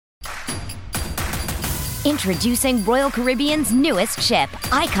Introducing Royal Caribbean's newest ship,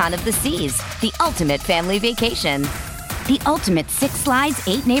 Icon of the Seas, the ultimate family vacation. The ultimate 6 slides,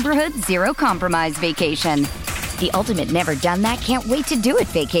 8 neighborhoods, 0 compromise vacation. The ultimate never done that, can't wait to do it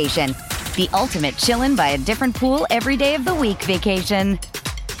vacation. The ultimate chillin' by a different pool every day of the week vacation.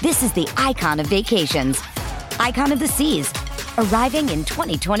 This is the Icon of vacations. Icon of the Seas, arriving in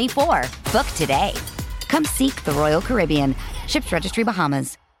 2024. Book today. Come seek the Royal Caribbean. Ships Registry,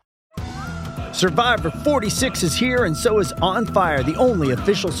 Bahamas. Survivor 46 is here, and so is On Fire, the only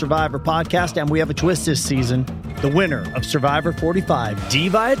official Survivor podcast, and we have a twist this season. The winner of Survivor 45, Dee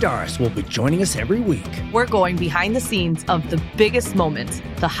Valladares, will be joining us every week. We're going behind the scenes of the biggest moments,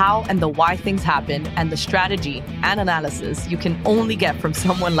 the how and the why things happen, and the strategy and analysis you can only get from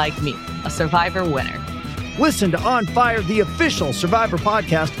someone like me, a Survivor winner. Listen to On Fire, the official Survivor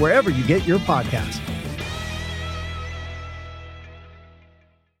podcast, wherever you get your podcasts.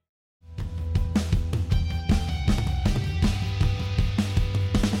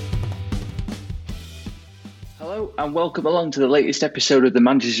 Hello and welcome along to the latest episode of the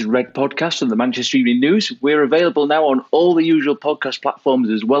Manchester Red podcast from the Manchester Evening News. We're available now on all the usual podcast platforms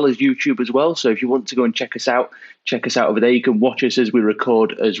as well as YouTube as well. So if you want to go and check us out over there. You can watch us as we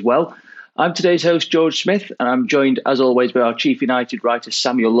record as well. I'm today's host, George Smith, and I'm joined as always by our Chief United writer,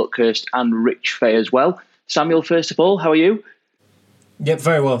 Samuel Luckhurst, and Rich Fay as well. Samuel, first of all, how are you? Yep,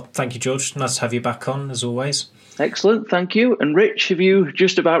 very well. Thank you, George. Nice to have you back on as always. Excellent, thank you. And Rich, have you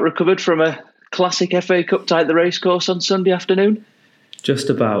just about recovered from a classic FA Cup tie at the racecourse on Sunday afternoon? Just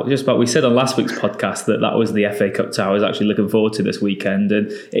about. We said on last week's podcast that was the FA Cup tie I was actually looking forward to this weekend. And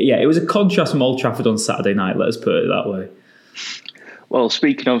it was a contrast from Old Trafford on Saturday night, let's put it that way. Well,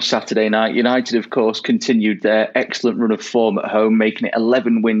 speaking of Saturday night, United, of course, continued their excellent run of form at home, making it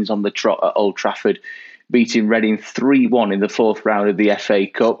 11 wins on the trot at Old Trafford, beating Reading 3-1 in the fourth round of the FA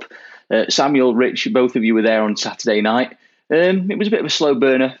Cup. Samuel, Rich, both of you were there on Saturday night. It was a bit of a slow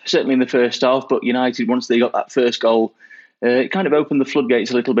burner, certainly in the first half, but United, once they got that first goal, it kind of opened the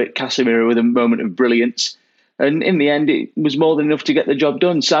floodgates a little bit. Casemiro with a moment of brilliance. And in the end, it was more than enough to get the job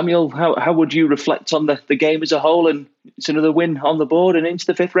done. Samuel, how would you reflect on the game as a whole? And it's another win on the board and into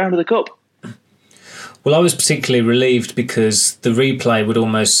the fifth round of the Cup. Well, I was particularly relieved because the replay would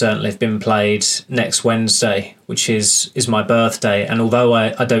almost certainly have been played next Wednesday, which is my birthday. And although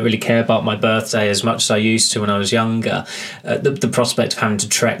I don't really care about my birthday as much as I used to when I was younger, the prospect of having to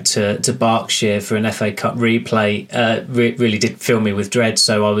trek to Berkshire for an FA Cup replay really did fill me with dread.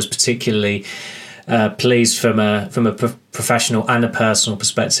 So I was particularly pleased from a professional and a personal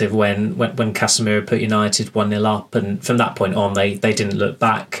perspective when Casemiro put United 1-0 up, and from that point on they didn't look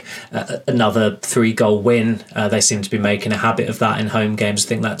back. Another 3-goal win. They seem to be making a habit of that in home games. I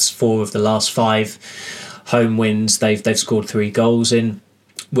think that's 4 of the last 5 home wins they've scored 3 goals in,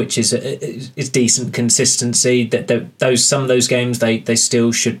 which is decent consistency. That some of those games they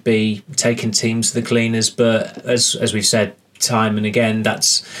still should be taking teams to the cleaners, but as we've said time and again,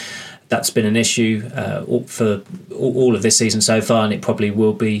 that's been an issue for all of this season so far, and it probably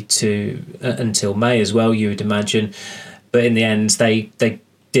will be until May as well, you would imagine. But in the end, they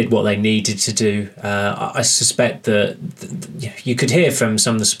did what they needed to do. I suspect that you could hear from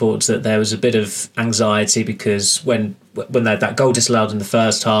some of the supporters that there was a bit of anxiety because when they had that goal disallowed in the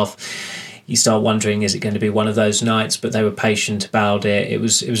first half, you start wondering, is it going to be one of those nights? But they were patient about it. It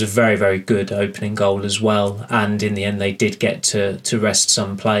was a very, very good opening goal as well. And in the end, they did get to rest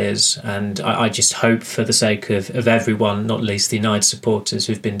some players. And I just hope for the sake of everyone, not least the United supporters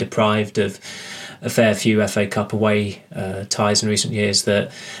who've been deprived of a fair few FA Cup away ties in recent years,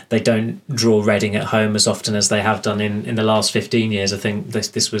 that they don't draw Reading at home as often as they have done in the last 15 years. I think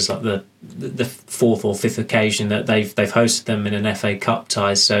this was like the 4th or 5th occasion that they've hosted them in an FA Cup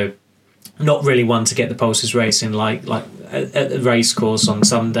tie. So not really one to get the pulses racing like at the racecourse on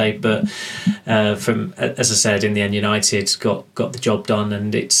Sunday, but as I said, in the end, United got the job done,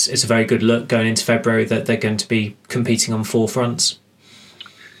 and it's a very good look going into February that they're going to be competing on 4 fronts.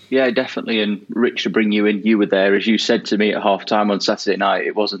 Yeah, definitely. And Rich, to bring you in, you were there, as you said to me at half time on Saturday night.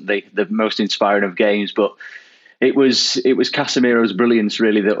 It wasn't the most inspiring of games, but it was Casemiro's brilliance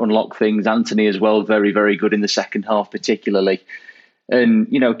really that unlocked things. Antony as well, very, very good in the second half particularly. And,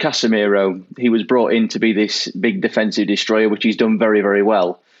 Casemiro, he was brought in to be this big defensive destroyer, which he's done very, very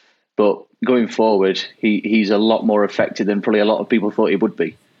well. But going forward, he's a lot more effective than probably a lot of people thought he would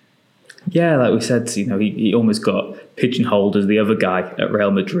be. Yeah, like we said, he almost got pigeonholed as the other guy at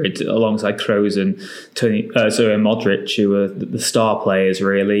Real Madrid, alongside Kroos and Modric, who were the star players,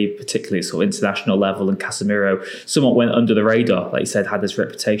 really, particularly at sort of international level. And Casemiro somewhat went under the radar, like you said, had this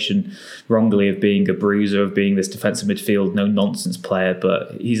reputation wrongly of being a bruiser, of being this defensive midfield no-nonsense player.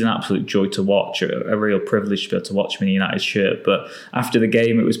 But he's an absolute joy to watch, a real privilege to be able to watch him in a United shirt. But after the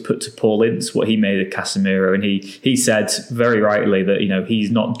game, it was put to Paul Ince what he made of Casemiro, and he said very rightly that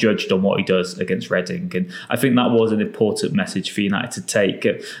he's not judged on what he does against Reading, and I think that was an important message for United to take.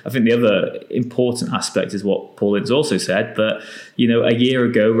 I think the other important aspect is what Paul Ince also said, that a year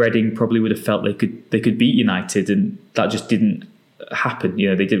ago Reading probably would have felt they could beat United, and that just didn't happen.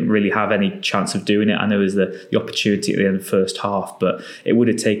 They didn't really have any chance of doing it. I know there's the opportunity at the end of the first half, but it would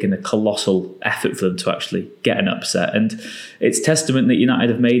have taken a colossal effort for them to actually get an upset. And it's testament that United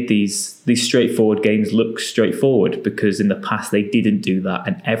have made these straightforward games look straightforward, because in the past they didn't do that,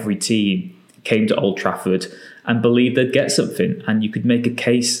 and every team came to Old Trafford and believed they'd get something. And you could make a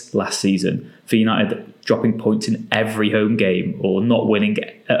case last season for United dropping points in every home game or not winning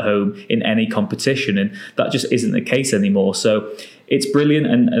at home in any competition, and that just isn't the case anymore. So it's brilliant,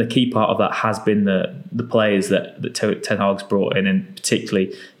 and a key part of that has been the players that Ten Hag's brought in, and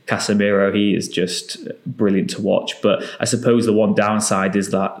particularly Casemiro. He is just brilliant to watch. But I suppose the one downside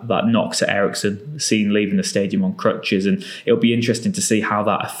is that knock to Eriksen, seen leaving the stadium on crutches, and it'll be interesting to see how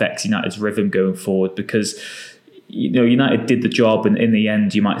that affects United's rhythm going forward, because United did the job, and in the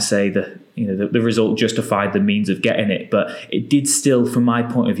end you might say that the result justified the means of getting it, but it did still, from my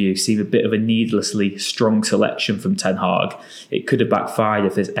point of view, seem a bit of a needlessly strong selection from Ten Hag. It could have backfired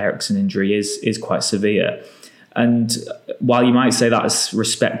if this Eriksen injury is quite severe. And while you might say that's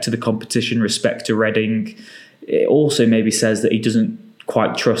respect to the competition, respect to Reading, it also maybe says that he doesn't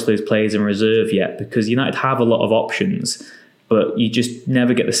quite trust those players in reserve yet, because United have a lot of options, but you just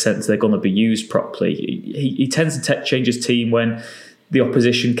never get the sense they're going to be used properly. He tends to change his team when the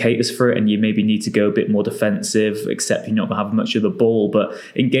opposition caters for it, and you maybe need to go a bit more defensive, except you're not going to have much of the ball. But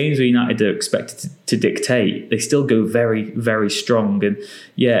in games where United are expected to dictate, they still go very, very strong. And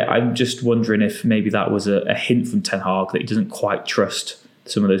yeah, I'm just wondering if maybe that was a hint from Ten Hag that he doesn't quite trust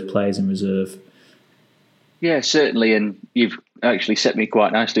some of those players in reserve. Yeah, certainly. And you've actually set me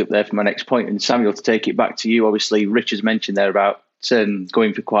quite nicely up there for my next point. And Samuel, to take it back to you, obviously, Rich has mentioned there about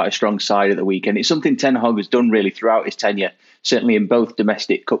going for quite a strong side at the weekend. It's something Ten Hag has done really throughout his tenure, certainly in both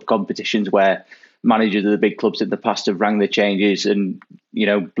domestic cup competitions where managers of the big clubs in the past have rang the changes and,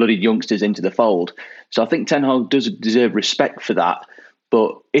 blooded youngsters into the fold. So I think Ten Hag does deserve respect for that.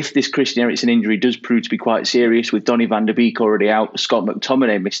 But if this Christian Eriksen injury does prove to be quite serious, with Donny van der Beek already out, Scott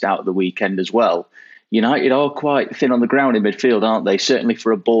McTominay missed out at the weekend as well, United are quite thin on the ground in midfield, aren't they? Certainly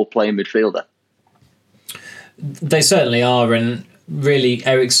for a ball-playing midfielder. They certainly are, and really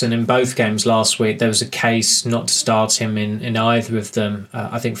Eriksen in both games last week, there was a case not to start him in either of them.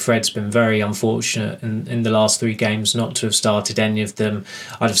 I think Fred's been very unfortunate in the last three games not to have started any of them.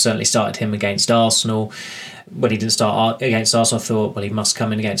 I'd have certainly started him against Arsenal. When he didn't start against Arsenal, I thought, well, he must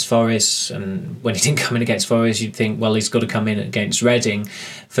come in against Forest. And when he didn't come in against Forest, you'd think, well, he's got to come in against Reading.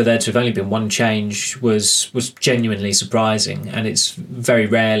 For there to have only been one change was genuinely surprising. And it's very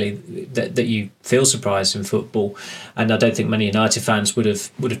rarely that you feel surprised in football. And I don't think many United fans would have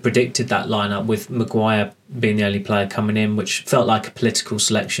predicted that lineup, with Maguire being the only player coming in, which felt like a political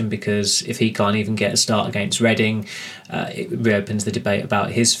selection, because if he can't even get a start against Reading, it reopens the debate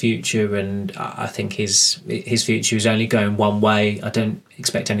about his future. And I think his future is only going one way. I don't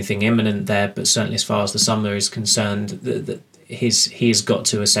expect anything imminent there, but certainly as far as the summer is concerned, that he has got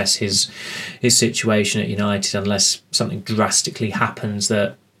to assess his situation at United, unless something drastically happens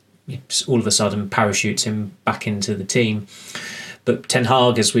that all of a sudden parachutes him back into the team. But Ten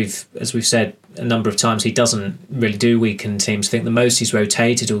Hag, as we've said a number of times, he doesn't really do weekend teams. I think the most he's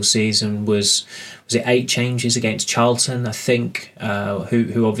rotated all season was it 8 changes against Charlton, I think,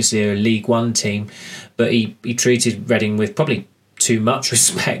 who obviously are a League One team, but he treated Reading with probably too much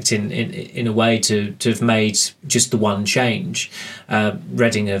respect in a way to have made just the one change.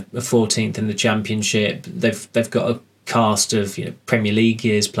 Reading are 14th in the Championship. They've got a cast of Premier League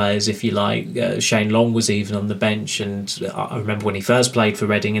years players, if you like. Shane Long was even on the bench, and I remember when he first played for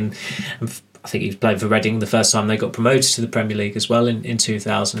Reading, and I think he played for Reading the first time they got promoted to the Premier League as well in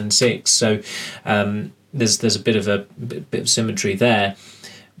 2006. So there's a bit of symmetry there.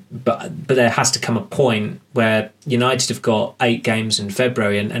 But there has to come a point where United have got 8 games in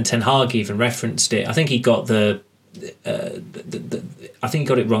February, and Ten Hag even referenced it. I think he got I think he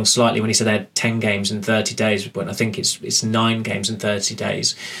got it wrong slightly when he said they had 10 games in 30 days, but I think it's 9 games in 30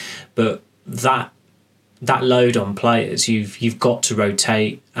 days. But that that load on players, you've got to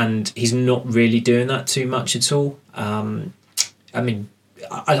rotate, and he's not really doing that too much at all. I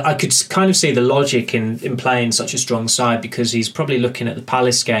could kind of see the logic in playing such a strong side, because he's probably looking at the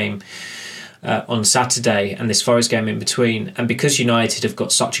Palace game on Saturday and this Forest game in between, and because United have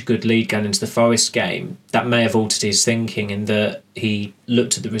got such a good lead going into the Forest game, that may have altered his thinking, in that he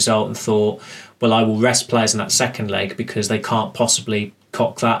looked at the result and thought, well, I will rest players in that second leg because they can't possibly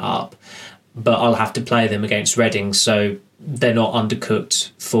cock that up, but I'll have to play them against Reading, so they're not undercooked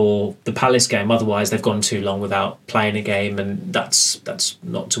for the Palace game. Otherwise, they've gone too long without playing a game, and that's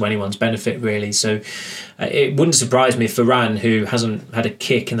not to anyone's benefit, really. So it wouldn't surprise me if Varane, who hasn't had a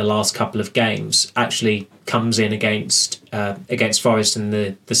kick in the last couple of games, actually comes in against Forest in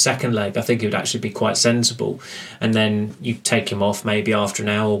the second leg. I think it would actually be quite sensible, and then you take him off maybe after an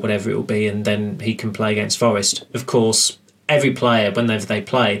hour or whatever it will be, and then he can play against Forest. Of course, every player, whenever they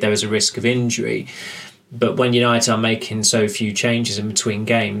play, there is a risk of injury. But when United are making so few changes in between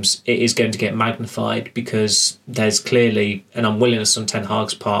games, it is going to get magnified, because there's clearly an unwillingness on Ten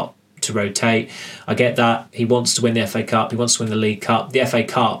Hag's part to rotate. I get that. He wants to win the FA Cup. He wants to win the League Cup. The FA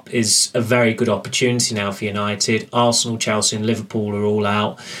Cup is a very good opportunity now for United. Arsenal, Chelsea and Liverpool are all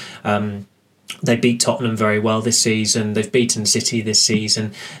out. They beat Tottenham very well this season. They've beaten City this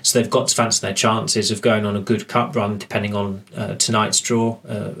season. So they've got to fancy their chances of going on a good cup run, depending on tonight's draw.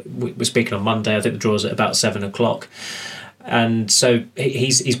 We're speaking on Monday. I think the draw's at about 7:00. And so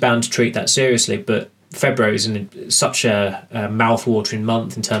he's bound to treat that seriously. But February is such a mouth-watering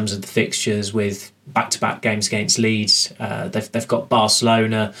month in terms of the fixtures, with back-to-back games against Leeds. They've got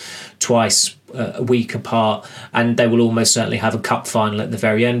Barcelona twice a week apart, and they will almost certainly have a cup final at the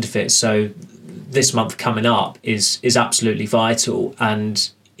very end of it. So this month coming up is absolutely vital, and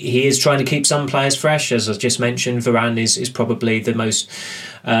he is trying to keep some players fresh. As I just mentioned, Varane is probably the most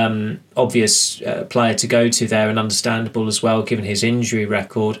obvious player to go to there, and understandable as well given his injury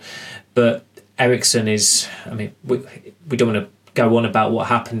record. But Eriksen is, we don't want to go on about what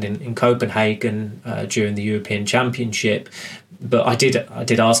happened in Copenhagen during the European Championship, but I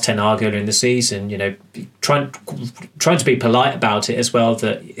did ask Ten Hag earlier in the season, trying to be polite about it as well,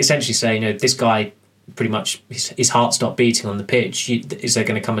 that essentially say, this guy pretty much his heart stopped beating on the pitch. Is there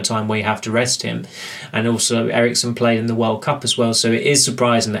going to come a time where you have to rest him? And also Eriksen played in the World Cup as well, so it is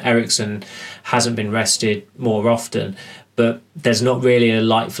surprising that Eriksen hasn't been rested more often. But there's not really a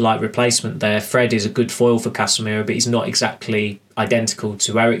like-for-like replacement there. Fred is a good foil for Casemiro, but he's not exactly identical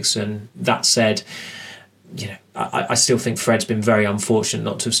to Eriksen. That said, I still think Fred's been very unfortunate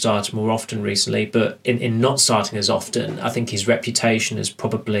not to have started more often recently. But in not starting as often, I think his reputation has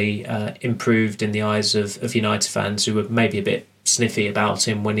probably improved in the eyes of United fans, who were maybe a bit sniffy about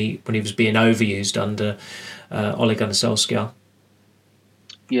him when he was being overused under Ole Gunnar Solskjaer.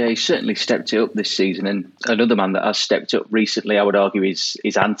 Yeah, he's certainly stepped it up this season, and another man that has stepped up recently, I would argue, is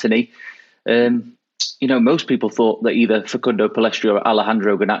Antony. Most people thought that either Facundo Palestri or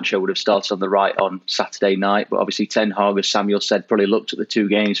Alejandro Garnacho would have started on the right on Saturday night, but obviously Ten Hag, as Samuel said, probably looked at the two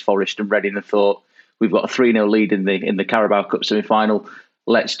games, Forest and Reading, and thought, we've got a 3-0 lead in the Carabao Cup semi-final.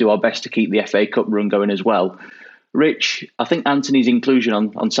 Let's do our best to keep the FA Cup run going as well. Rich, I think Antony's inclusion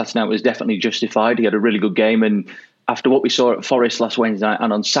on Saturday night was definitely justified. He had a really good game, and after what we saw at Forest last Wednesday night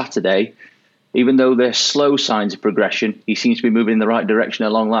and on Saturday, even though there's slow signs of progression, he seems to be moving in the right direction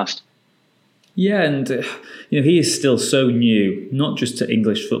at long last. Yeah, and he is still so new, not just to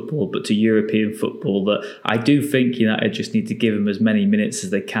English football, but to European football, that I do think United just need to give him as many minutes as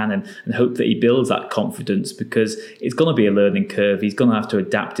they can and hope that he builds that confidence, because it's going to be a learning curve. He's going to have to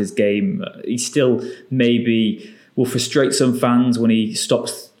adapt his game. He still maybe will frustrate some fans when he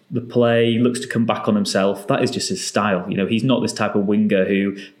stops the play, looks to come back on himself. That is just his style. He's not this type of winger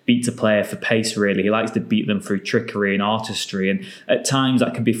who beats a player for pace, really. He likes to beat them through trickery and artistry, and at times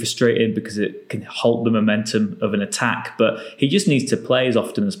that can be frustrating because it can halt the momentum of an attack. But he just needs to play as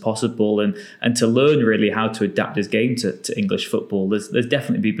often as possible and to learn really how to adapt his game to English football. There's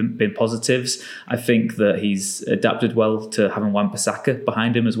definitely been positives. I think that he's adapted well to having Wan-Bissaka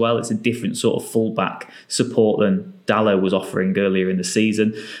behind him as well. It's a different sort of fullback support than Dalot was offering earlier in the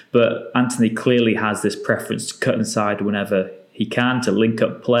season. But Antony clearly has this preference to cut inside whenever he can, to link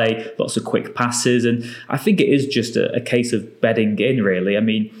up play, lots of quick passes. And I think it is just a case of bedding in,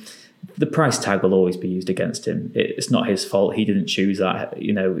 really. The price tag will always be used against him. It's not his fault. He didn't choose that.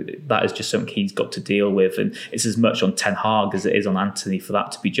 That is just something he's got to deal with. And it's as much on Ten Hag as it is on Antony for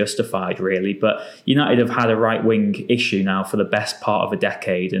that to be justified, really. But United have had a right wing issue now for the best part of a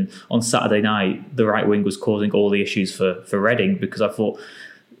decade. And on Saturday night, the right wing was causing all the issues for Reading, because I thought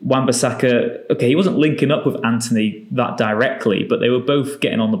Wan-Bissaka, okay, he wasn't linking up with Antony that directly, but they were both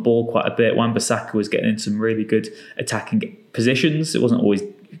getting on the ball quite a bit. Wan-Bissaka was getting in some really good attacking positions. It wasn't always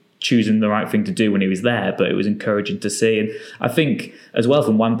choosing the right thing to do when he was there, but it was encouraging to see. And I think, as well,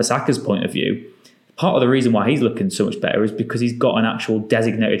 from Wan-Bissaka's point of view, part of the reason why he's looking so much better is because he's got an actual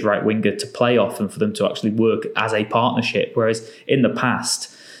designated right winger to play off and for them to actually work as a partnership. Whereas in the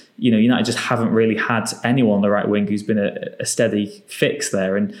past, United just haven't really had anyone on the right wing who's been a steady fix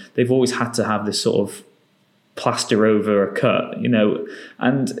there, and they've always had to have this sort of plaster over a cut,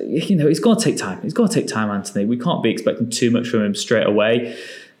 and it's going to take time. It's going to take time, Antony. We can't be expecting too much from him straight away,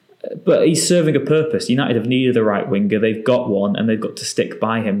 but he's serving a purpose. United have needed a right winger. They've got one, and they've got to stick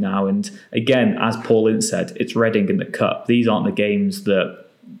by him now. And again, as Paul Ince said, it's Reading in the Cup. These aren't the games that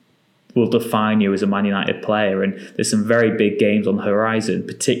will define you as a Man United player, and there's some very big games on the horizon,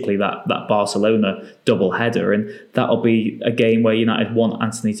 particularly that Barcelona double header, and that'll be a game where United want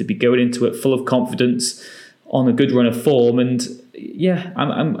Antony to be going into it full of confidence, on a good run of form. And yeah,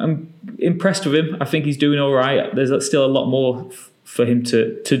 I'm impressed with him. I think he's doing all right. There's still a lot more for him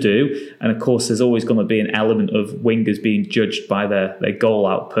to do, and of course there's always going to be an element of wingers being judged by their goal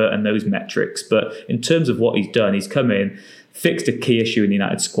output and those metrics. But in terms of what he's done, he's come in, fixed a key issue in the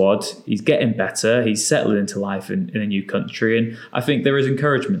United squad. He's getting better. He's settling into life in a new country, and I think there is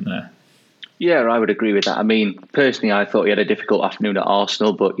encouragement there. Yeah, I would agree with that. I mean, personally, I thought he had a difficult afternoon at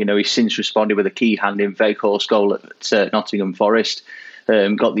Arsenal, but he's since responded with a key hand in Weghorst's goal at Nottingham Forest.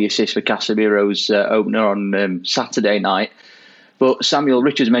 Got the assist for Casemiro's opener on Saturday night. But Samuel,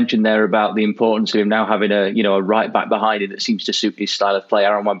 Richards mentioned there about the importance of him now having a right back behind him that seems to suit his style of play,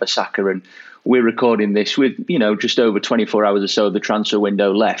 Aaron Wan-Bissaka, and we're recording this with, just over 24 hours or so of the transfer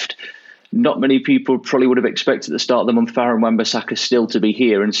window left. Not many people probably would have expected at the start of the month Aaron Wan-Bissaka still to be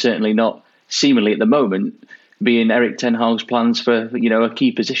here, and certainly not seemingly at the moment being Erik ten Hag's plans for, a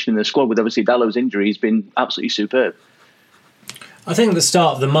key position in the squad, with obviously Dallow's injury has been absolutely superb. I think at the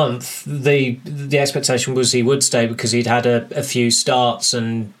start of the month, the expectation was he would stay because he'd had a few starts,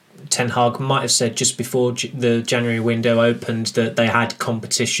 and Ten Hag might have said just before the January window opened that they had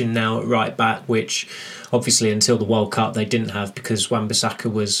competition now at right back, which obviously until the World Cup they didn't have because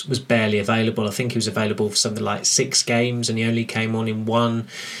Wan-Bissaka was barely available. I think he was available for something like 6 games and he only came on in 1.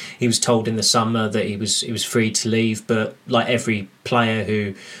 He was told in the summer that he was free to leave, but like every player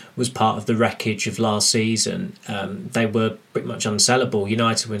who was part of the wreckage of last season, they were pretty much unsellable.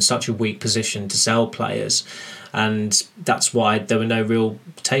 United were in such a weak position to sell players, and that's why there were no real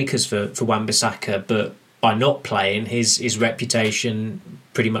takers for Wan-Bissaka. But by not playing, his reputation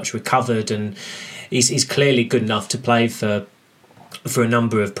pretty much recovered, and he's clearly good enough to play for a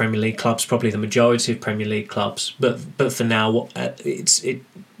number of Premier League clubs, probably the majority of Premier League clubs. But for now, it's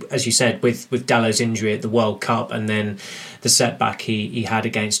as you said, with Dallow's injury at the World Cup and then the setback he had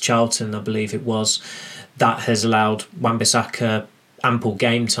against Charlton, I believe it was, that has allowed Wan-Bissaka ample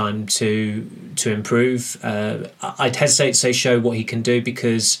game time to improve. I'd hesitate to say show what he can do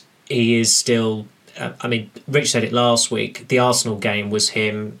because he is still... Rich said it last week, the Arsenal game was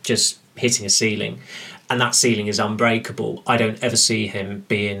him just hitting a ceiling, and that ceiling is unbreakable. I don't ever see him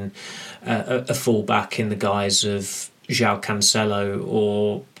being a fullback in the guise of João Cancelo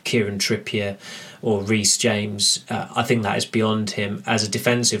or Kieran Trippier or Reece James. I think that is beyond him. As a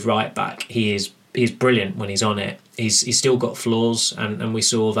defensive right back, he's brilliant when he's on it. He's still got flaws, and we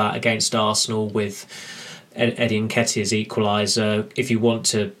saw that against Arsenal with Eddie Nketiah's equaliser. If you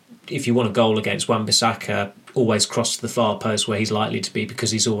want a goal against Wan-Bissaka, always cross to the far post where he's likely to be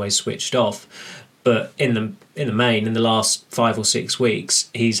because he's always switched off. But in the main, in the last 5 or 6 weeks,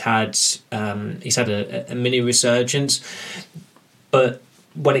 he's had a mini resurgence. But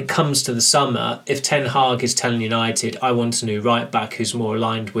when it comes to the summer, if Ten Hag is telling United, I want a new right back who's more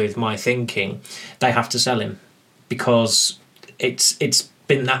aligned with my thinking, they have to sell him, because it's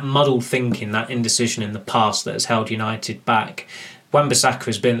been that muddled thinking, that indecision in the past that has held United back. Wan-Bissaka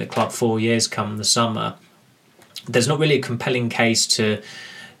has been at the club 4 years come the summer. There's not really a compelling case to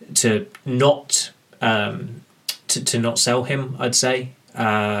not sell him, I'd say.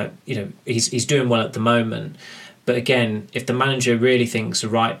 He's doing well at the moment. But again, if the manager really thinks a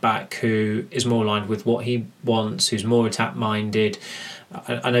right back who is more aligned with what he wants, who's more attack-minded...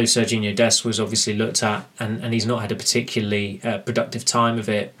 I know Serginho Dest was obviously looked at, and he's not had a particularly productive time of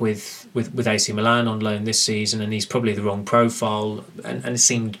it with AC Milan on loan this season, and he's probably the wrong profile, and it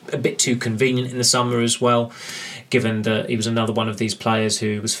seemed a bit too convenient in the summer as well, given that he was another one of these players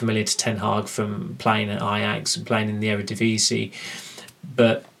who was familiar to Ten Hag from playing at Ajax and playing in the Eredivisie.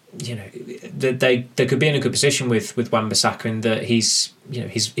 But they could be in a good position with Wan-Bissaka in that his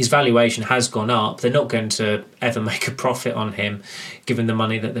valuation has gone up. They're not going to ever make a profit on him, given the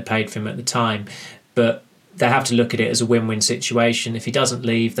money that they paid for him at the time. But they have to look at it as a win-win situation. If he doesn't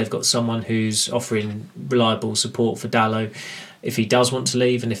leave, they've got someone who's offering reliable support for Dalot. If he does want to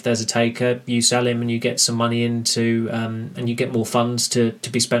leave, and if there's a taker, you sell him and you get some money into, and you get more funds to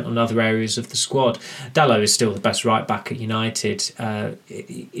be spent on other areas of the squad. Dalot is still the best right back at United.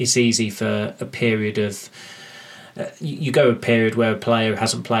 It's easy for a period of. You go a period where a player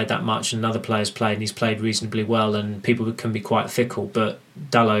hasn't played that much and another player's played and he's played reasonably well, and people can be quite fickle, but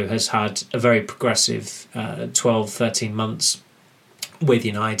Dalot has had a very progressive 12, 13 months with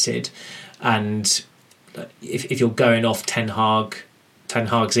United, and if you're going off Ten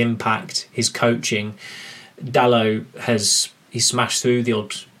Hag's impact, his coaching, Dalot he's smashed through the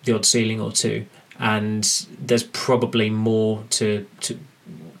odd ceiling or two, and there's probably more to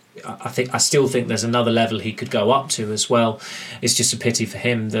I still think there's another level he could go up to as well. It's just a pity for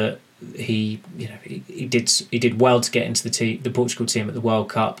him that he did well to get into the Portugal team at the World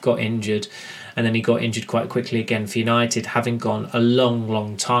Cup, got injured, and then he got injured quite quickly again for United, having gone a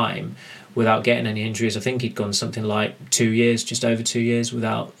long time without getting any injuries. I think he'd gone something like 2 years, just over 2 years,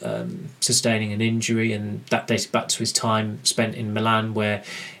 without sustaining an injury, and that dated back to his time spent in Milan, where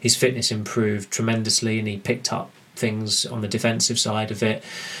his fitness improved tremendously and he picked up things on the defensive side of it.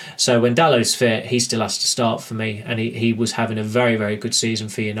 So when Dalot's fit, he still has to start for me, and he was having a very, very good season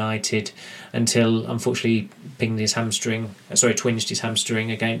for United until unfortunately twinged his hamstring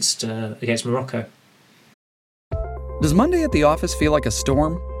against Morocco. Does Monday at the office feel like a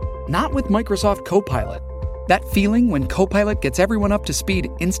storm? Not with Microsoft Copilot. That feeling when Copilot gets everyone up to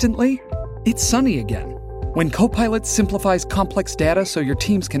speed instantly? It's sunny again. When Copilot simplifies complex data so your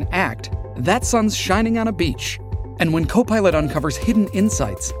teams can act, that sun's shining on a beach. And when Copilot uncovers hidden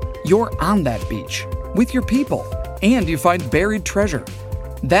insights, you're on that beach with your people, and you find buried treasure.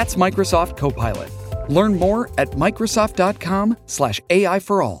 That's Microsoft Copilot. Learn more at Microsoft.com/AI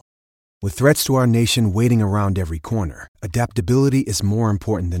for all. With threats to our nation waiting around every corner, adaptability is more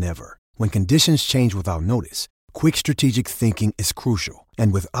important than ever. When conditions change without notice, quick strategic thinking is crucial.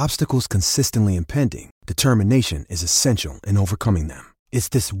 And with obstacles consistently impending, determination is essential in overcoming them. It's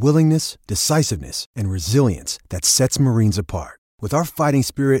this willingness, decisiveness, and resilience that sets Marines apart. With our fighting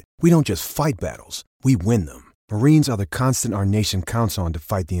spirit, we don't just fight battles, we win them. Marines are the constant our nation counts on to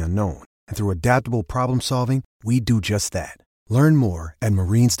fight the unknown. And through adaptable problem solving, we do just that. Learn more at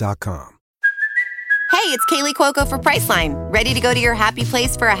Marines.com. Hey, it's Kaylee Cuoco for Priceline. Ready to go to your happy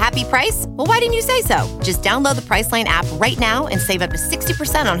place for a happy price? Well, why didn't you say so? Just download the Priceline app right now and save up to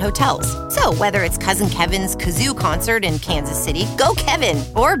 60% on hotels. So whether it's Cousin Kevin's Kazoo Concert in Kansas City, go Kevin,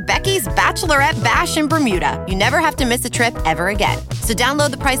 or Becky's Bachelorette Bash in Bermuda, you never have to miss a trip ever again. So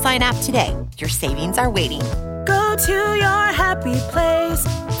download the Priceline app today. Your savings are waiting. Go to your happy place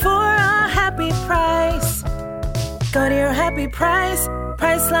for a happy price. Go to your happy price,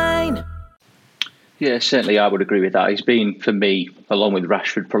 Priceline. Yeah, certainly I would agree with that. He's been, for me, along with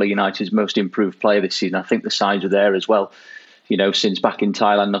Rashford, probably United's most improved player this season. I think the signs are there as well, since back in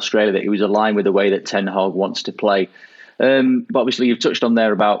Thailand and Australia, that he was aligned with the way that Ten Hag wants to play. But obviously, you've touched on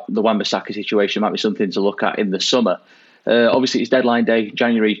there about the Wan-Bissaka situation. Might be something to look at in the summer. Obviously, it's deadline day,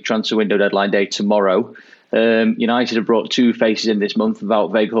 January transfer window deadline day tomorrow. United have brought two faces in this month,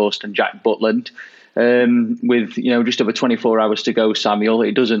 Wout Weghorst and Jack Butland. With just over 24 hours to go, Samuel,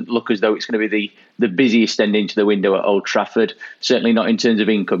 it doesn't look as though it's going to be the busiest end into the window at Old Trafford. Certainly not in terms of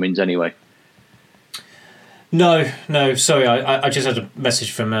incomings, anyway. No, sorry. I just had a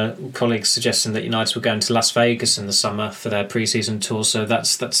message from a colleague suggesting that United were going to Las Vegas in the summer for their pre-season tour, so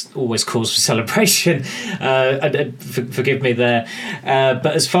that's always cause for celebration. Forgive me there.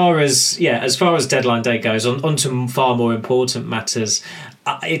 But as far as deadline day goes, on to far more important matters.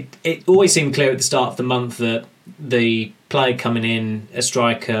 It always seemed clear at the start of the month that the player coming in, a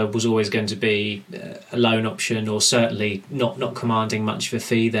striker, was always going to be a loan option, or certainly not commanding much of a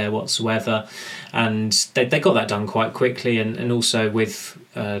fee there whatsoever. And they got that done quite quickly. And also with,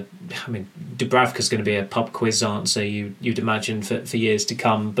 Dubravka's going to be a pub quiz answer, you'd imagine, for years to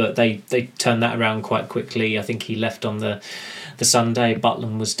come. But they turned that around quite quickly. I think he left on the Sunday.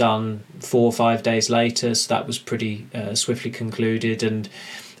 Butland was done 4 or 5 days later, so that was pretty swiftly concluded. And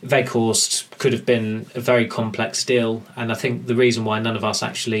Weghorst could have been a very complex deal, and I think the reason why none of us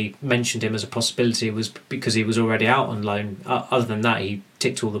actually mentioned him as a possibility was because he was already out on loan. Other than that, he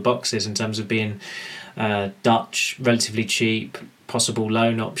ticked all the boxes in terms of being Dutch, relatively cheap, possible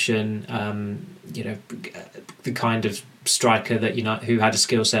loan option, the kind of striker that who had a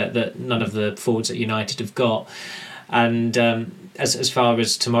skill set that none of the forwards at United have got. And as far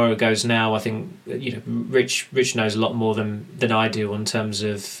as tomorrow goes now, I think Rich knows a lot more than I do in terms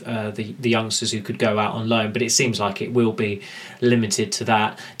of the youngsters who could go out on loan, but it seems like it will be limited to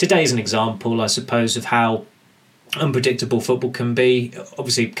that. Today's an example, I suppose, of how unpredictable football can be.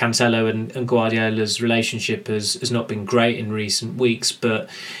 Obviously, Cancelo and Guardiola's relationship has not been great in recent weeks, but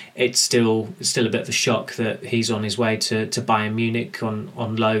it's still a bit of a shock that he's on his way to Bayern Munich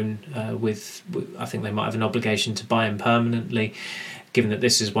on loan. With I think they might have an obligation to buy him permanently, given that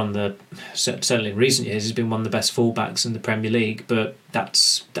this is one of the, certainly in recent years, has been one of the best fullbacks in the Premier League. But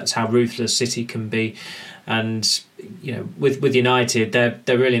that's how ruthless City can be. And with United,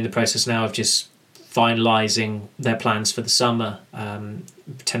 they're really in the process now of just finalising their plans for the summer.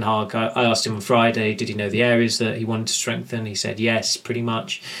 Ten Hag, I asked him on Friday, did he know the areas that he wanted to strengthen? He said yes, pretty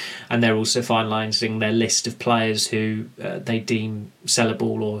much. And they're also finalising their list of players who they deem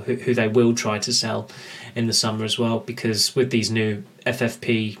sellable, or who they will try to sell in the summer as well, because with these new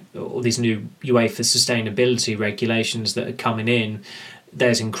FFP or these new UEFA sustainability regulations that are coming in,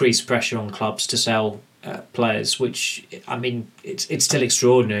 there's increased pressure on clubs to sell players, which, I mean, it's still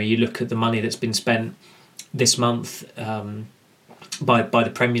extraordinary. You look at the money that's been spent this month by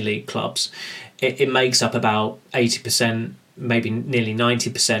the Premier League clubs. It makes up about 80%, maybe nearly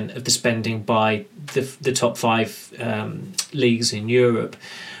 90% of the spending by the top five leagues in Europe.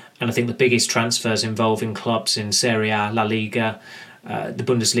 And I think the biggest transfers involving clubs in Serie A, La Liga, the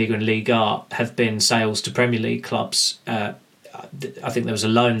Bundesliga and Liga have been sales to Premier League clubs. I think there was a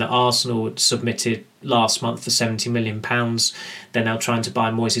loan that Arsenal had submitted last month for £70 million. They're now trying to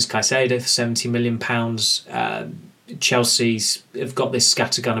buy Moises Caicedo for £70 million. Chelsea's have got this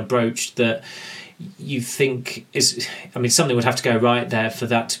scattergun approach that you think is, I mean, something would have to go right there for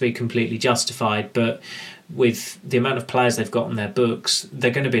that to be completely justified. But with the amount of players they've got on their books, they're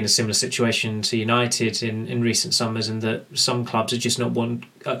going to be in a similar situation to United in recent summers, and that some clubs are just not going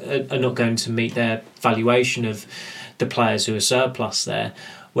to meet their valuation of the players who are surplus there.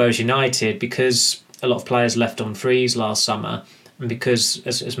 Whereas United, because a lot of players left on freeze last summer, and because,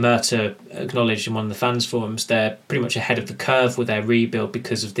 as Murta acknowledged in one of the fans forums, they're pretty much ahead of the curve with their rebuild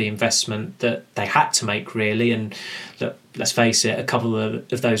because of the investment that they had to make, really. And look, let's face it, a couple of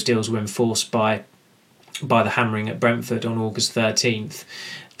those deals were enforced by the hammering at Brentford on August 13th.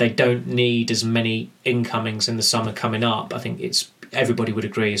 They don't need as many incomings in the summer coming up. I think everybody would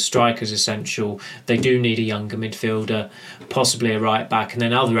agree a striker is essential. They do need a younger midfielder, possibly a right back, and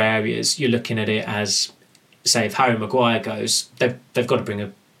then other areas you're looking at it as, say, if Harry Maguire goes, they've got to bring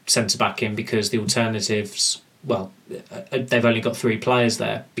a centre back in, because the alternatives, well, they've only got three players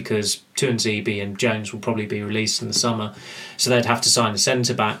there, because Tuanzebe and Jones will probably be released in the summer, so they'd have to sign a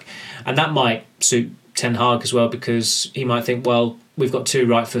centre back, and that might suit Ten Hag as well, because he might think, well, we've got two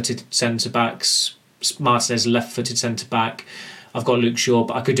right-footed centre backs, Martinez left-footed centre back, I've got Luke Shaw,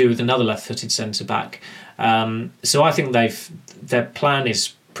 but I could do with another left-footed centre back. So I think their plan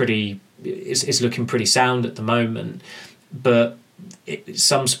is looking pretty sound at the moment. But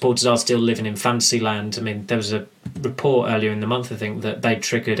some supporters are still living in fantasy land. I mean, there was a report earlier in the month, I think, that they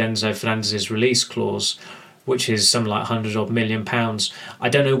triggered Enzo Fernandez's release clause, which is something like £100 million. I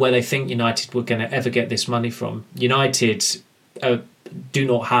don't know where they think United were going to ever get this money from. United do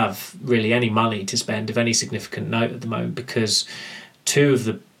not have really any money to spend of any significant note at the moment, because their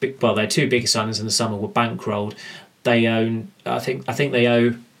two biggest signings in the summer were bankrolled. They own, I think they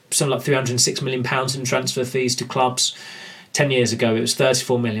owe something like £306 million in transfer fees to clubs. 10 years ago it was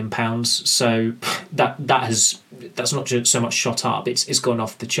 £34 million. So that's not just so much shot up, it's gone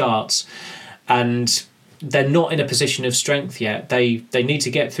off the charts. And they're not in a position of strength yet. They need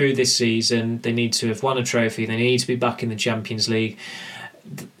to get through this season. They need to have won a trophy. They need to be back in the Champions League.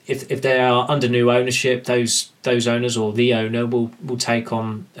 If they are under new ownership, those owners, or the owner, will take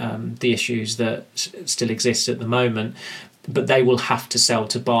on the issues that still exist at the moment. But they will have to sell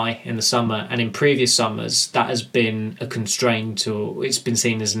to buy in the summer. And in previous summers, that has been a constraint, or it's been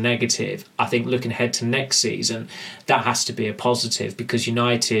seen as a negative. I think looking ahead to next season, that has to be a positive, because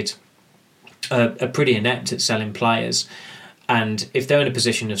United are pretty inept at selling players, and if they're in a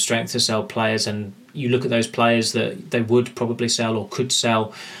position of strength to sell players, and you look at those players that they would probably sell or could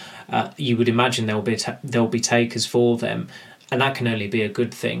sell, you would imagine there'll be takers for them, and that can only be a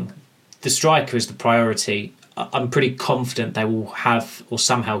good thing. The striker is the priority. I'm pretty confident they will have or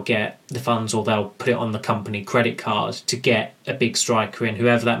somehow get the funds, or they'll put it on the company credit card to get a big striker in,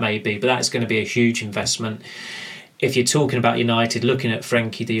 whoever that may be, but that's going to be a huge investment. If you're talking about United looking at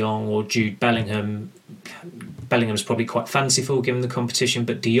Frenkie de Jong or Jude Bellingham, Bellingham's probably quite fanciful given the competition,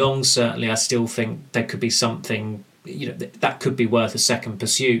 but de Jong certainly, I still think there could be something that could be worth a second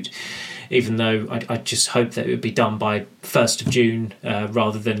pursuit. Even though I just hope that it would be done by 1st of June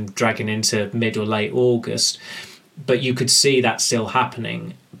rather than dragging into mid or late August. But you could see that still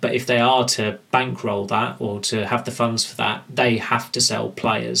happening. But if they are to bankroll that or to have the funds for that, they have to sell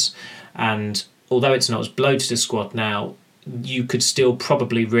players. And although it's not as bloated a squad now, you could still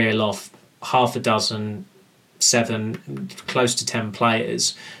probably reel off half a dozen, 7, close to 10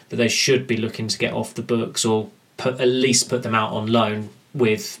 players that they should be looking to get off the books or at least put them out on loan,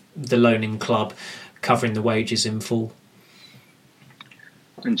 with the loaning club covering the wages in full.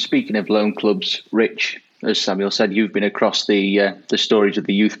 And speaking of loan clubs, Rich, as Samuel said, you've been across the stories of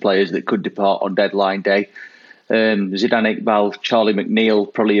the youth players that could depart on deadline day. Zidane Iqbal, Charlie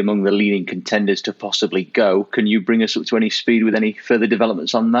McNeil, probably among the leading contenders to possibly go. Can you bring us up to any speed with any further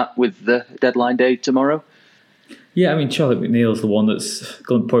developments on that with the deadline day tomorrow? Yeah, I mean, Charlie McNeil's the one that's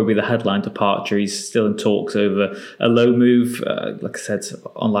going to probably be the headline departure. He's still in talks over a low move. Like I said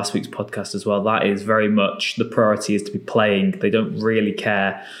on last week's podcast as well, that is very much the priority, is to be playing. They don't really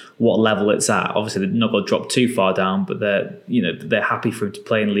care what level it's at. Obviously, they're not going to drop too far down, but they're happy for him to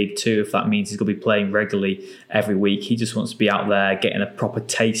play in League Two if that means he's going to be playing regularly every week. He just wants to be out there getting a proper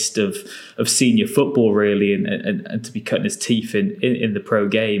taste of senior football, really, and to be cutting his teeth in the pro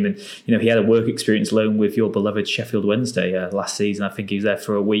game. And he had a work experience loan with your beloved Sheffield Wednesday last season. I think he was there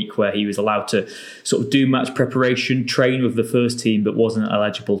for a week where he was allowed to sort of do match preparation, train with the first team, but wasn't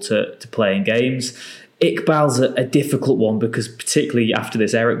eligible to play in games. Iqbal's a difficult one because particularly after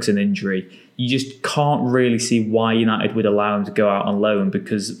this Eriksen injury, you just can't really see why United would allow him to go out on loan,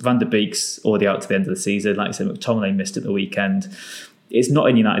 because Van der Beek's already out to the end of the season. Like I said, McTominay missed at the weekend. It's not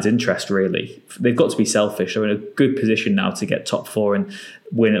in United's interest, really. They've got to be selfish. They're in a good position now to get top 4 and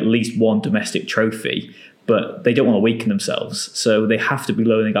win at least one domestic trophy, but they don't want to weaken themselves. So they have to be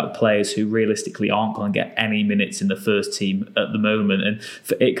loaning up players who realistically aren't going to get any minutes in the first team at the moment. And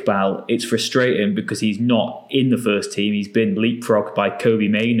for Iqbal, it's frustrating because he's not in the first team. He's been leapfrogged by Kobe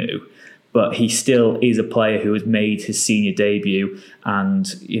Mainoo, but he still is a player who has made his senior debut and,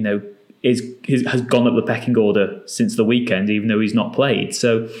 has gone up the pecking order since the weekend, even though he's not played.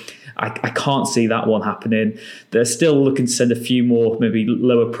 So I can't see that one happening. They're still looking to send a few more, maybe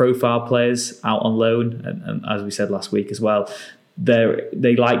lower profile players out on loan. And as we said last week as well,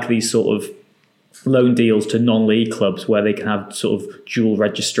 they like these sort of loan deals to non-league clubs where they can have sort of dual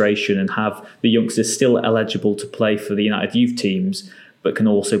registration and have the youngsters still eligible to play for the United youth teams, but can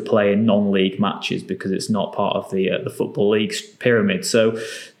also play in non-league matches because it's not part of the Football League's pyramid. So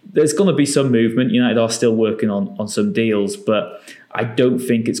there's going to be some movement. United are still working on some deals, but I don't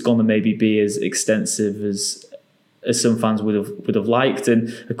think it's going to maybe be as extensive as some fans would have liked. And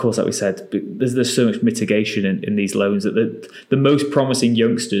of course, like we said, there's so much mitigation in these loans that the most promising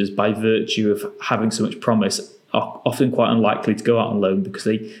youngsters, by virtue of having so much promise, are often quite unlikely to go out on loan because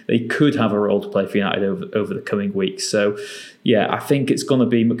they could have a role to play for United over the coming weeks. So yeah, I think it's going to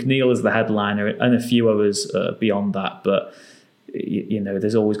be McNeil as the headliner and a few others beyond that. But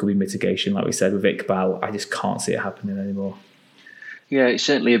there's always going to be mitigation, like we said with Iqbal. I just can't see it happening anymore. Yeah, it's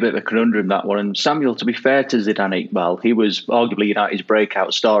certainly a bit of a conundrum, that one. And Samuel, to be fair to Zidane Iqbal, he was arguably United's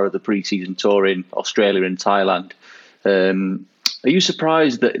breakout star of the pre-season tour in Australia and Thailand. Are you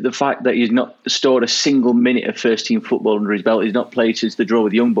surprised that the fact that he's not stored a single minute of first-team football under his belt, he's not played since the draw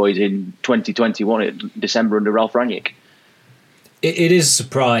with the Young Boys in 2021 in December under Ralph Rangnick? It is a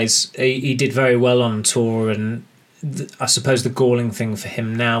surprise. He did very well on tour, and I suppose the galling thing for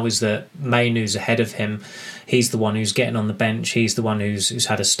him now is that Mainoo's ahead of him. He's the one who's getting on the bench. He's the one who's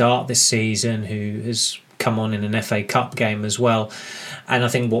had a start this season, who has come on in an FA Cup game as well. And I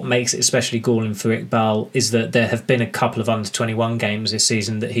think what makes it especially galling for Iqbal is that there have been a couple of under-21 games this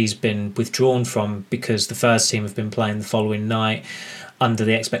season that he's been withdrawn from because the first team have been playing the following night under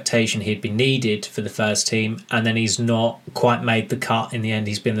the expectation he'd be needed for the first team, and then he's not quite made the cut in the end.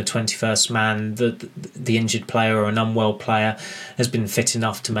 He's been the 21st man. The injured player or an unwell player has been fit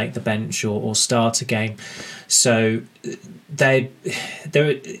enough to make the bench or start a game. So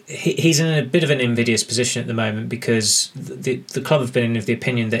he's in a bit of an invidious position at the moment because the club have been of the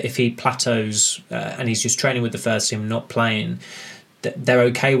opinion that if he plateaus and he's just training with the first team, not playing, they're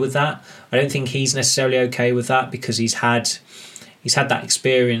okay with that. I don't think he's necessarily okay with that because he's had that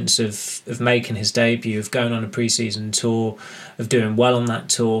experience of making his debut, of going on a pre-season tour, of doing well on that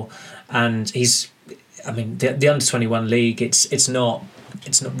tour, and the under-21 league, it's not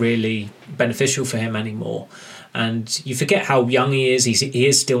really beneficial for him anymore. And you forget how young he is. He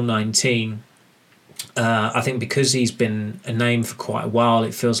is still 19. I think because he's been a name for quite a while,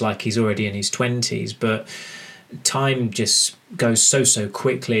 it feels like he's already in his 20s. But time just goes so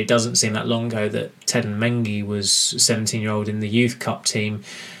quickly. It doesn't seem that long ago that Ted Mengi was 17-year-old in the Youth Cup team.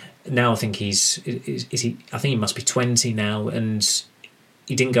 Now I think I think he must be 20 now, and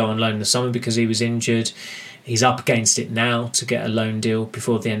he didn't go on loan in the summer because he was injured. He's up against it now to get a loan deal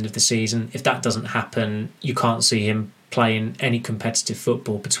before the end of the season. If that doesn't happen, you can't see him playing any competitive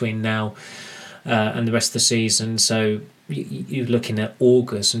football between now and the rest of the season. So you're looking at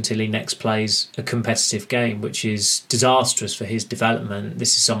August until he next plays a competitive game, which is disastrous for his development.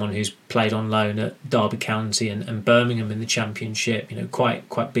 This is someone who's played on loan at Derby County and Birmingham in the Championship,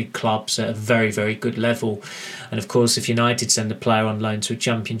 quite big clubs at a very, very good level. And of course, if United send a player on loan to a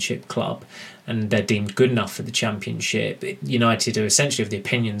Championship club and they're deemed good enough for the Championship, United are essentially of the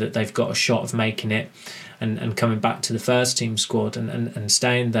opinion that they've got a shot of making it and coming back to the first team squad and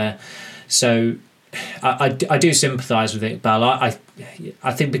staying there. So I do sympathise with Iqbal.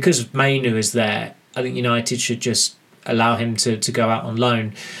 I think because Mainu is there, I think United should just allow him to go out on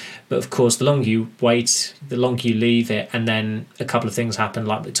loan. But of course, the longer you wait, the longer you leave it, and then a couple of things happen,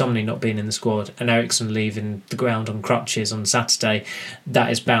 like McTominay not being in the squad and Eriksen leaving the ground on crutches on Saturday,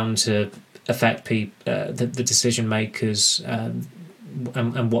 that is bound to affect the decision makers and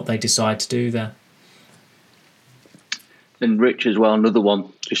what they decide to do there. And Rich as well, another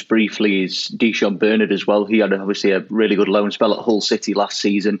one, just briefly, is Deschamps Bernard as well. He had obviously a really good loan spell at Hull City last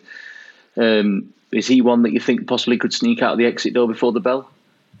season. Is he one that you think possibly could sneak out of the exit door before the bell?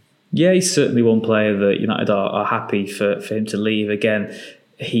 Yeah, he's certainly one player that United are happy for him to leave. Again,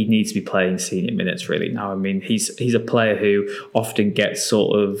 he needs to be playing senior minutes really now. I mean, he's a player who often gets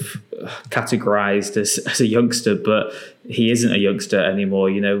sort of categorised as a youngster, but he isn't a youngster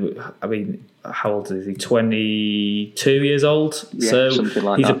anymore. I mean, how old is he? 22 years old. Yeah, so something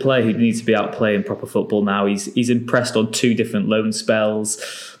like he's that. A player who needs to be out playing proper football now. He's impressed on 2 different loan spells,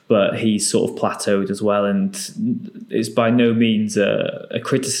 but he's sort of plateaued as well. And it's by no means a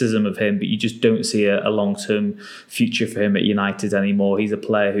criticism of him, but you just don't see a long-term future for him at United anymore. He's a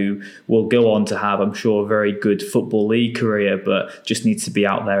player who will go on to have, I'm sure, a very good Football League career, but just needs to be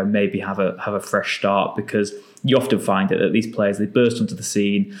out there and maybe have a fresh start, because you often find it that these players, they burst onto the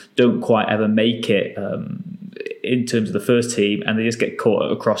scene, don't quite ever make it in terms of the first team, and they just get caught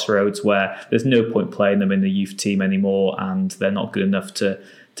at a crossroads where there's no point playing them in the youth team anymore, and they're not good enough to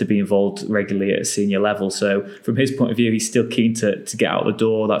be involved regularly at a senior level. So from his point of view, he's still keen to get out the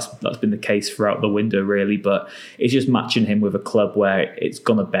door. That's been the case throughout the window, really. But it's just matching him with a club where it's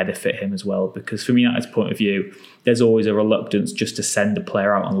going to benefit him as well. Because from United's point of view, there's always a reluctance just to send a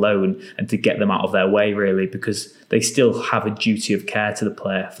player out on loan and to get them out of their way, really, because they still have a duty of care to the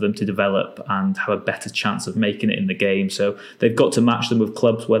player for them to develop and have a better chance of making it in the game. So they've got to match them with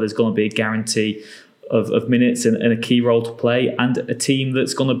clubs where there's going to be a guarantee of minutes and a key role to play, and a team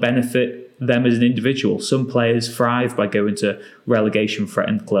that's going to benefit them as an individual. Some players thrive by going to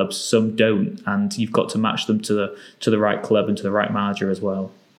relegation-threatened clubs, some don't, and you've got to match them to the right club and to the right manager as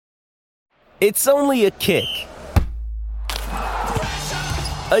well. It's only a kick,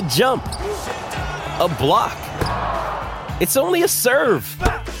 a jump, a block. It's only a serve.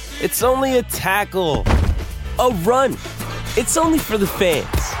 It's only a tackle, a run. It's only for the fans.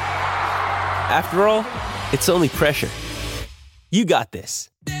 After all, it's only pressure. You got this.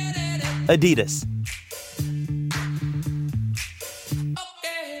 Adidas.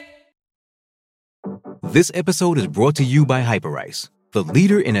 This episode is brought to you by Hyperice, the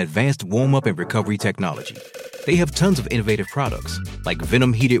leader in advanced warm-up and recovery technology. They have tons of innovative products, like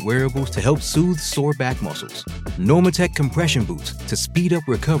Venom-heated wearables to help soothe sore back muscles, Normatec compression boots to speed up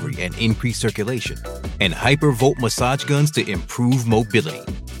recovery and increase circulation, and Hypervolt massage guns to improve mobility.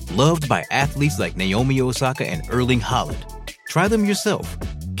 Loved by athletes like Naomi Osaka and Erling Haaland. Try them yourself.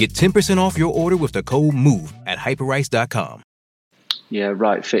 Get 10% off your order with the code MOVE at hyperice.com. Yeah,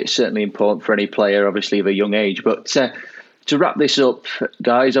 right fit. Certainly important for any player, obviously, of a young age. But to wrap this up,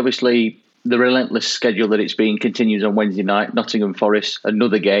 guys, obviously, the relentless schedule that it's been continues on Wednesday night. Nottingham Forest,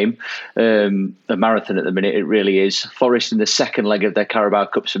 another game. A marathon at the minute, it really is. Forest in the second leg of their Carabao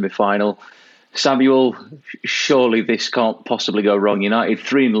Cup semi-final. Samuel, surely this can't possibly go wrong. United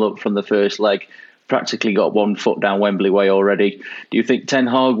 3-0 up from the first leg, practically got 1 foot down Wembley way already. Do you think Ten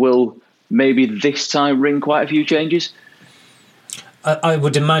Hag will maybe this time ring quite a few changes? I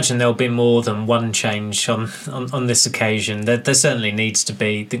would imagine there'll be more than one change on this occasion. There certainly needs to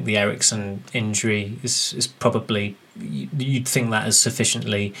be. I think the Eriksen injury is probably, you'd think that is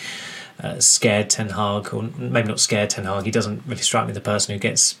sufficiently scared Ten Hag, or maybe not scared Ten Hag. He doesn't really strike me the person who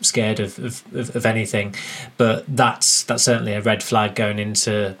gets scared of anything, but that's certainly a red flag going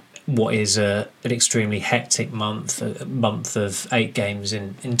into what is an extremely hectic month, a month of 8 games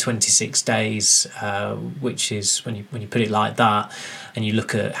in 26 days, which is, when you put it like that, and you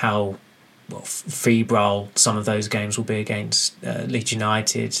look at how febrile some of those games will be against Leeds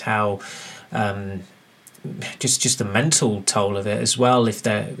United, how just the mental toll of it as well. If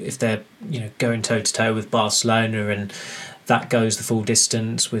they're going toe to toe with Barcelona, and that goes the full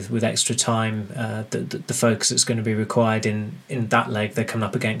distance with extra time, the focus that's going to be required in that leg, they're coming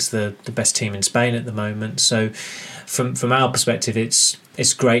up against the best team in Spain at the moment. So from our perspective,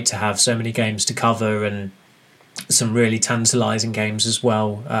 it's great to have so many games to cover, and some really tantalising games as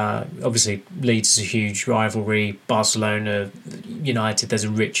well. Obviously, Leeds is a huge rivalry. Barcelona, United, there's a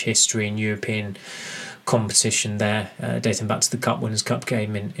rich history in European competition there, dating back to the Cup Winners' Cup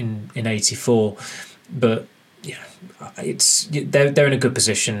game in '84. But they're in a good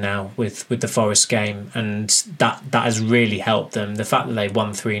position now with the Forest game, and that has really helped them. The fact that they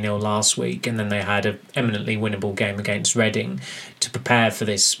won 3-0 last week, and then they had an eminently winnable game against Reading to prepare for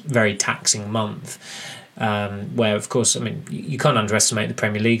this very taxing month. Where, of course, you can't underestimate the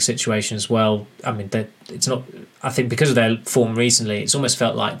Premier League situation as well. It's not. I think because of their form recently, it's almost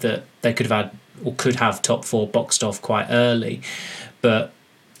felt like that they could have top 4 boxed off quite early, but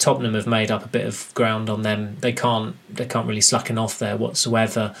Tottenham have made up a bit of ground on them. They can't really slacken off there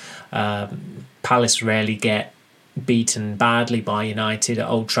whatsoever. Palace rarely get beaten badly by United at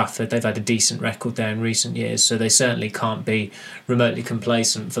Old Trafford. They've had a decent record there in recent years, so they certainly can't be remotely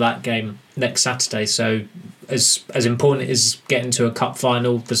complacent for that game next Saturday. So as important as getting to a cup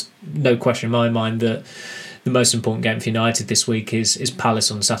final, there's no question in my mind that the most important game for United this week is Palace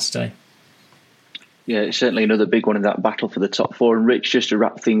on Saturday. Yeah, it's certainly another big one in that battle for the top 4. And Rich, just to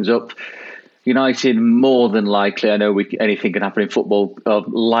wrap things up, United more than likely, I know anything can happen in football, are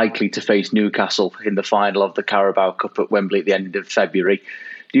likely to face Newcastle in the final of the Carabao Cup at Wembley at the end of February.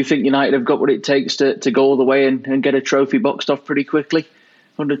 Do you think United have got what it takes to go all the way and get a trophy boxed off pretty quickly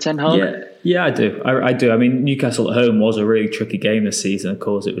under Ten Hag? Yeah, I do. I do. Newcastle at home was a really tricky game this season. Of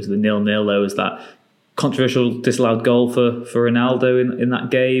course, it was the 0-0. There was that controversial disallowed goal for Ronaldo in that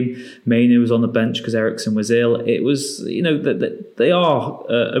game. Mainu was on the bench because Eriksen was ill. It was, they are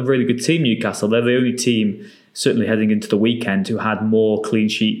a really good team, Newcastle. They're the only team, certainly heading into the weekend, who had more clean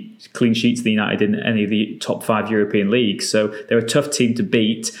sheets than United in any of the top 5 European leagues. So they're a tough team to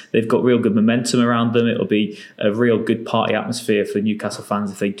beat. They've got real good momentum around them. It'll be a real good party atmosphere for Newcastle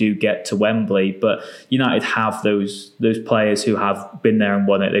fans if they do get to Wembley. But United have those players who have been there and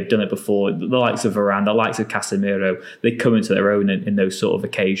won it. They've done it before. The likes of Varane, the likes of Casemiro, they come into their own in those sort of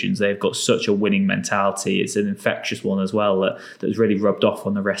occasions. They've got such a winning mentality. It's an infectious one as well that's really rubbed off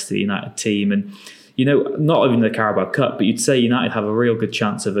on the rest of the United team. And not even the Carabao Cup, but you'd say United have a real good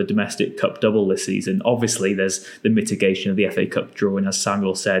chance of a domestic cup double this season. Obviously, there's the mitigation of the FA Cup draw, and as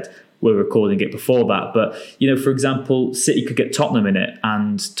Samuel said, we're recording it before that. But, for example, City could get Tottenham in it,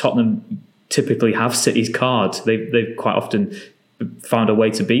 and Tottenham typically have City's card. They've quite often found a way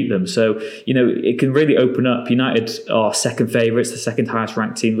to beat them. So, it can really open up. United are second favourites, the second highest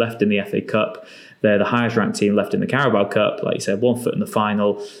ranked team left in the FA Cup. They're the highest ranked team left in the Carabao Cup. Like you said, 1 foot in the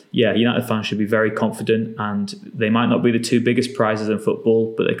final. Yeah, United fans should be very confident, and they might not be the 2 biggest prizes in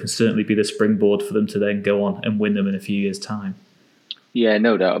football, but they can certainly be the springboard for them to then go on and win them in a few years' time. Yeah,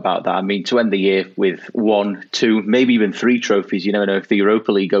 no doubt about that. To end the year with 1, 2, maybe even 3 trophies, you never know if the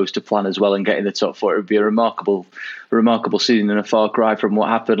Europa League goes to plan as well and get in the top 4. It would be a remarkable season and a far cry from what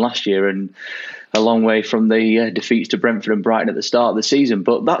happened last year, and a long way from the defeats to Brentford and Brighton at the start of the season.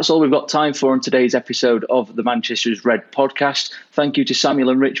 But that's all we've got time for on today's episode of the Manchester's Red podcast. Thank you to Samuel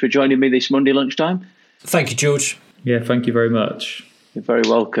and Rich for joining me this Monday lunchtime. Thank you, George. Yeah, thank you very much. You're very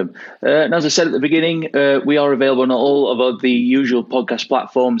welcome. And as I said at the beginning, we are available on all of the usual podcast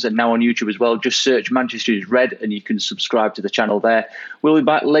platforms and now on YouTube as well. Just search Manchester's Red and you can subscribe to the channel there. We'll be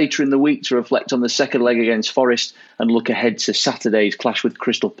back later in the week to reflect on the second leg against Forest and look ahead to Saturday's clash with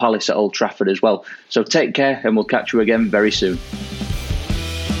Crystal Palace at Old Trafford as well. So take care and we'll catch you again very soon.